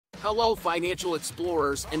Hello, financial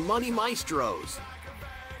explorers and money maestros.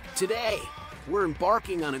 Today, we're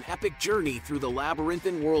embarking on an epic journey through the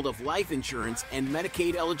labyrinthine world of life insurance and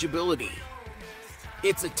Medicaid eligibility.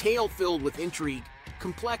 It's a tale filled with intrigue,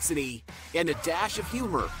 complexity, and a dash of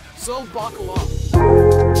humor, so buckle up.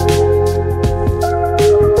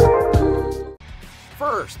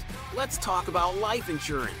 First, let's talk about life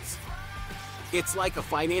insurance. It's like a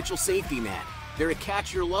financial safety net, there to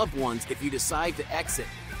catch your loved ones if you decide to exit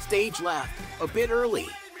stage left a bit early.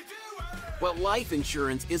 But life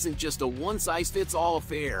insurance isn't just a one-size-fits-all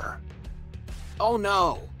affair. Oh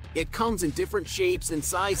no, it comes in different shapes and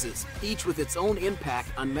sizes, each with its own impact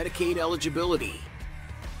on Medicaid eligibility.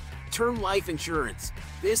 Term life insurance.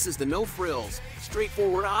 This is the no-frills,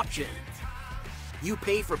 straightforward option. You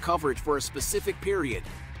pay for coverage for a specific period,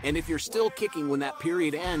 and if you're still kicking when that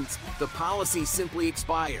period ends, the policy simply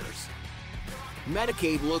expires.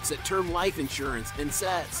 Medicaid looks at term life insurance and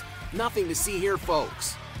says, "Nothing to see here,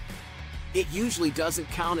 folks." It usually doesn't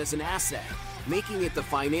count as an asset, making it the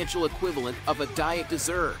financial equivalent of a diet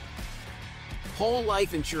dessert. Whole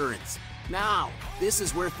life insurance. Now, this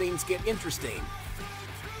is where things get interesting.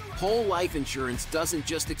 Whole life insurance doesn't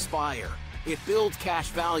just expire, it builds cash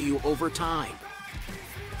value over time.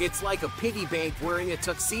 It's like a piggy bank wearing a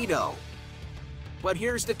tuxedo. But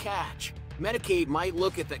here's the catch. Medicaid might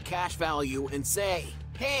look at the cash value and say,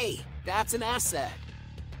 "Hey, that's an asset."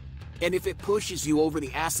 And if it pushes you over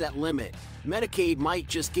the asset limit, Medicaid might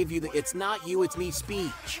just give you the "it's not you, it's me"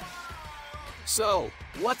 speech. So,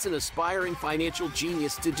 what's an aspiring financial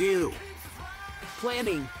genius to do?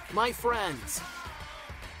 Planning, my friends.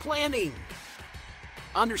 Planning.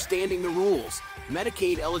 Understanding the rules.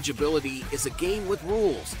 Medicaid eligibility is a game with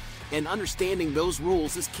rules, and understanding those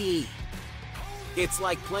rules is key. It's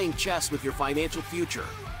like playing chess with your financial future,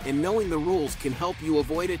 and knowing the rules can help you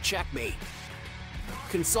avoid a checkmate.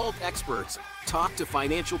 Consult experts, talk to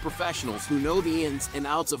financial professionals who know the ins and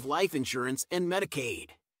outs of life insurance and Medicaid.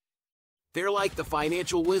 They're like the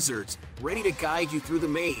financial wizards, ready to guide you through the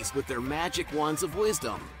maze with their magic wands of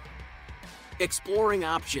wisdom. Exploring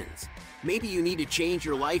options. Maybe you need to change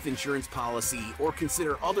your life insurance policy or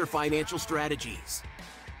consider other financial strategies.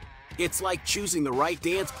 It's like choosing the right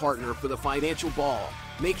dance partner for the financial ball.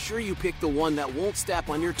 Make sure you pick the one that won't step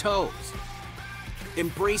on your toes.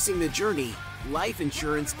 Embracing the journey. Life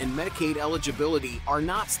insurance and Medicaid eligibility are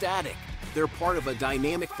not static. They're part of a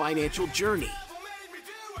dynamic financial journey.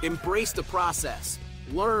 Embrace the process.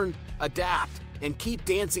 Learn, adapt, and keep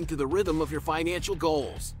dancing to the rhythm of your financial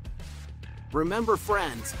goals. Remember,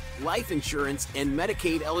 friends, life insurance and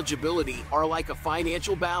Medicaid eligibility are like a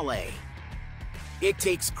financial ballet. It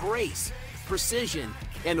takes grace, precision,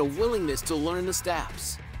 and a willingness to learn the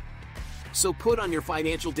steps. So put on your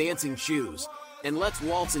financial dancing shoes, and let's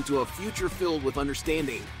waltz into a future filled with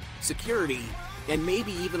understanding, security, and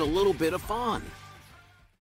maybe even a little bit of fun.